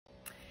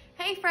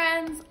Hey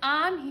friends,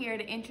 I'm here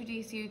to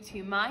introduce you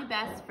to my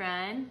best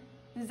friend,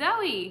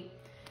 Zoey,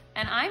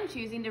 and I'm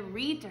choosing to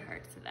read to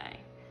her today.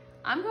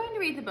 I'm going to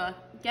read the book,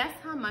 Guess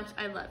How Much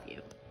I Love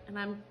You, and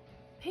I'm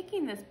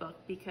picking this book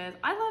because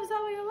I love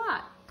Zoey a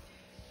lot.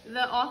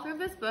 The author of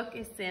this book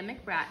is Sam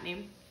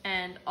McBratney,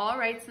 and all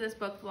rights to this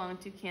book belong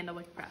to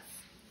Candlewick Press.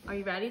 Are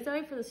you ready,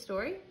 Zoey, for the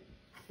story?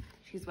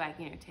 She's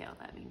wagging her tail,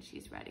 that means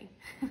she's ready.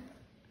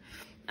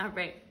 All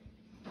right.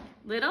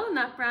 Little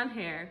nut brown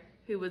hare,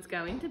 who was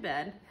going to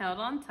bed, held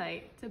on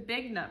tight to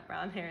big nut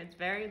brown hare's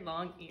very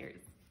long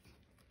ears.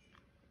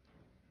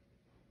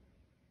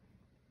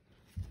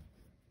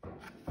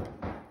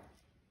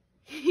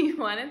 He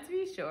wanted to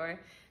be sure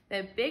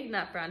that big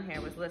nut brown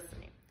hare was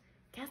listening.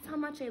 Guess how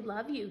much I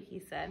love you, he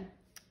said.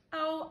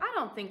 Oh, I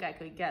don't think I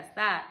could guess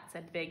that,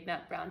 said big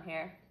nut brown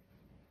hare.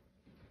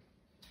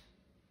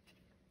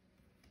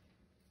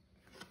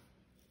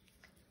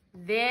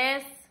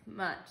 This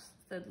much,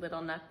 said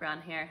little nut brown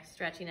hare,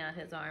 stretching out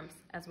his arms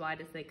as wide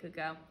as they could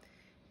go.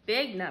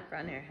 Big nut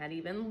brown hare had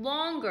even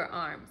longer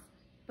arms.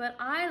 But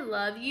I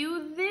love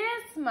you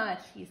this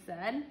much, he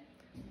said.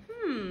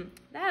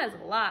 That is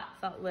a lot,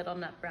 thought little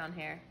nut brown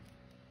hare.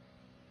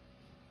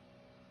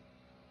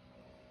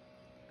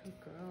 Good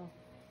girl.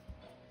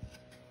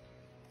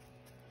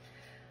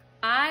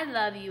 I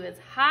love you as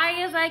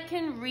high as I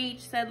can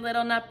reach, said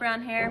little nut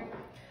brown hare.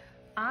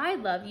 I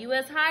love you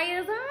as high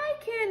as I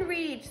can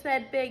reach,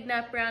 said big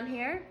nut brown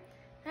hare.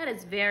 That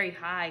is very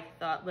high,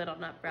 thought little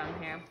nut brown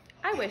hare.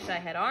 I wish I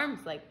had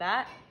arms like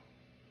that.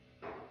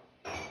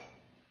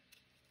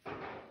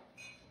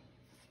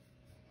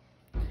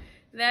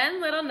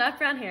 Then little nut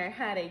brown hare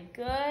had a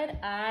good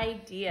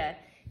idea.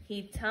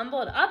 He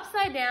tumbled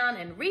upside down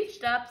and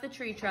reached up the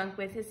tree trunk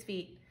with his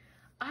feet.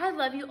 I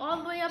love you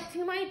all the way up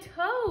to my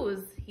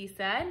toes, he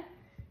said.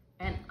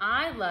 And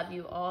I love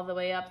you all the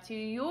way up to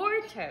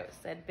your toes,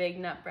 said big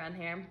nut brown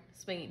hare,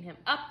 swinging him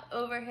up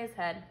over his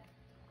head.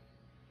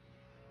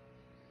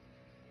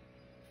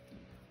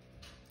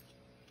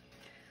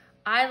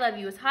 I love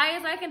you as high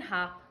as I can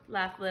hop,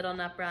 laughed little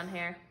nut brown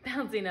hare,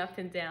 bouncing up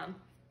and down.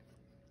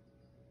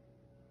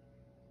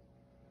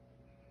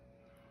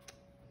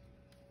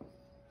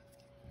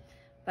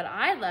 But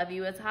I love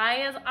you as high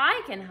as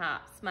I can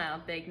hop,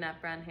 smiled big nut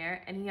brown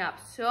hare, and he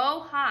hopped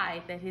so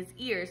high that his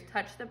ears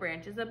touched the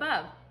branches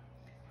above.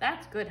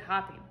 That's good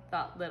hopping,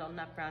 thought little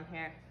nut brown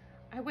hare.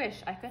 I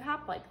wish I could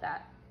hop like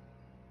that.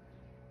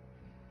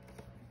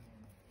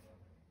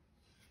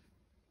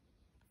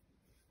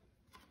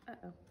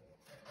 Uh-oh.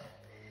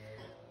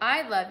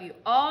 I love you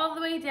all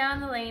the way down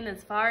the lane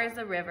as far as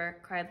the river,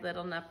 cried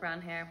little nut brown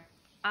hare.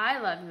 I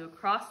love you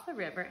across the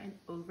river and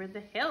over the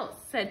hills,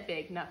 said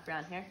big nut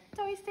brown hare.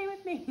 Zoey, stay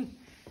with me.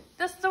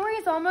 The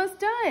story's almost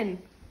done.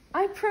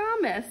 I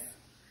promise.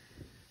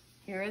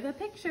 Here are the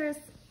pictures.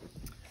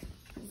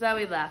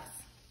 Zoey laughs,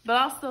 but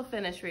I'll still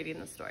finish reading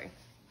the story.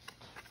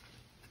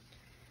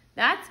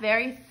 That's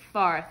very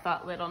far,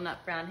 thought little nut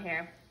brown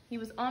hare. He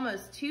was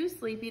almost too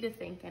sleepy to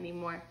think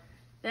anymore.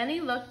 Then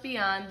he looked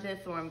beyond the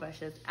thorn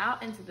bushes,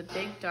 out into the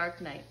big dark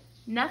night.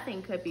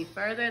 Nothing could be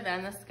further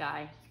than the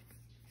sky.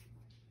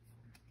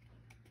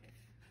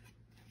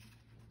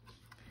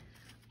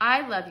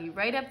 I love you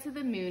right up to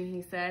the moon,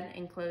 he said,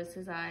 and closed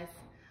his eyes.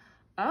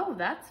 Oh,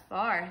 that's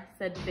far,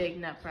 said big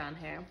nut brown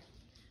hare.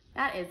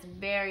 That is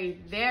very,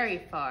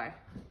 very far.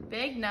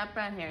 Big nut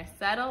brown hare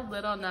settled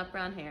little nut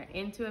brown hare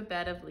into a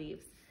bed of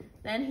leaves.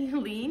 Then he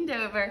leaned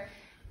over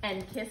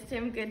and kissed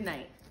him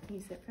goodnight. Can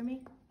you sit for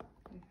me?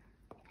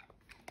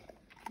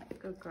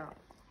 Good girl.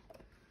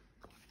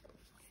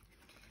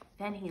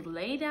 Then he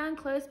lay down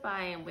close by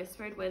and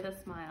whispered with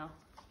a smile,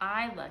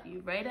 I love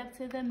you right up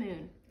to the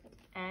moon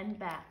and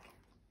back.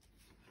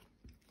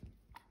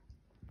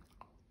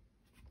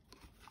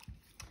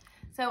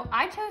 So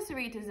I chose to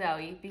read to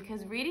Zoey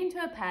because reading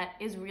to a pet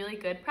is really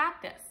good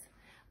practice.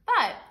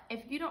 But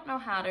if you don't know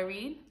how to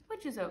read,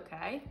 which is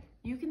okay,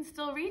 you can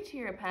still read to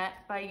your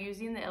pet by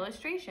using the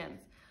illustrations.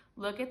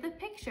 Look at the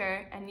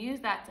picture and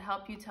use that to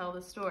help you tell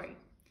the story.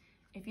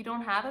 If you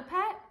don't have a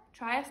pet,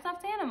 try a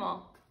stuffed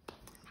animal.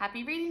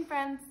 Happy reading,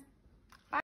 friends!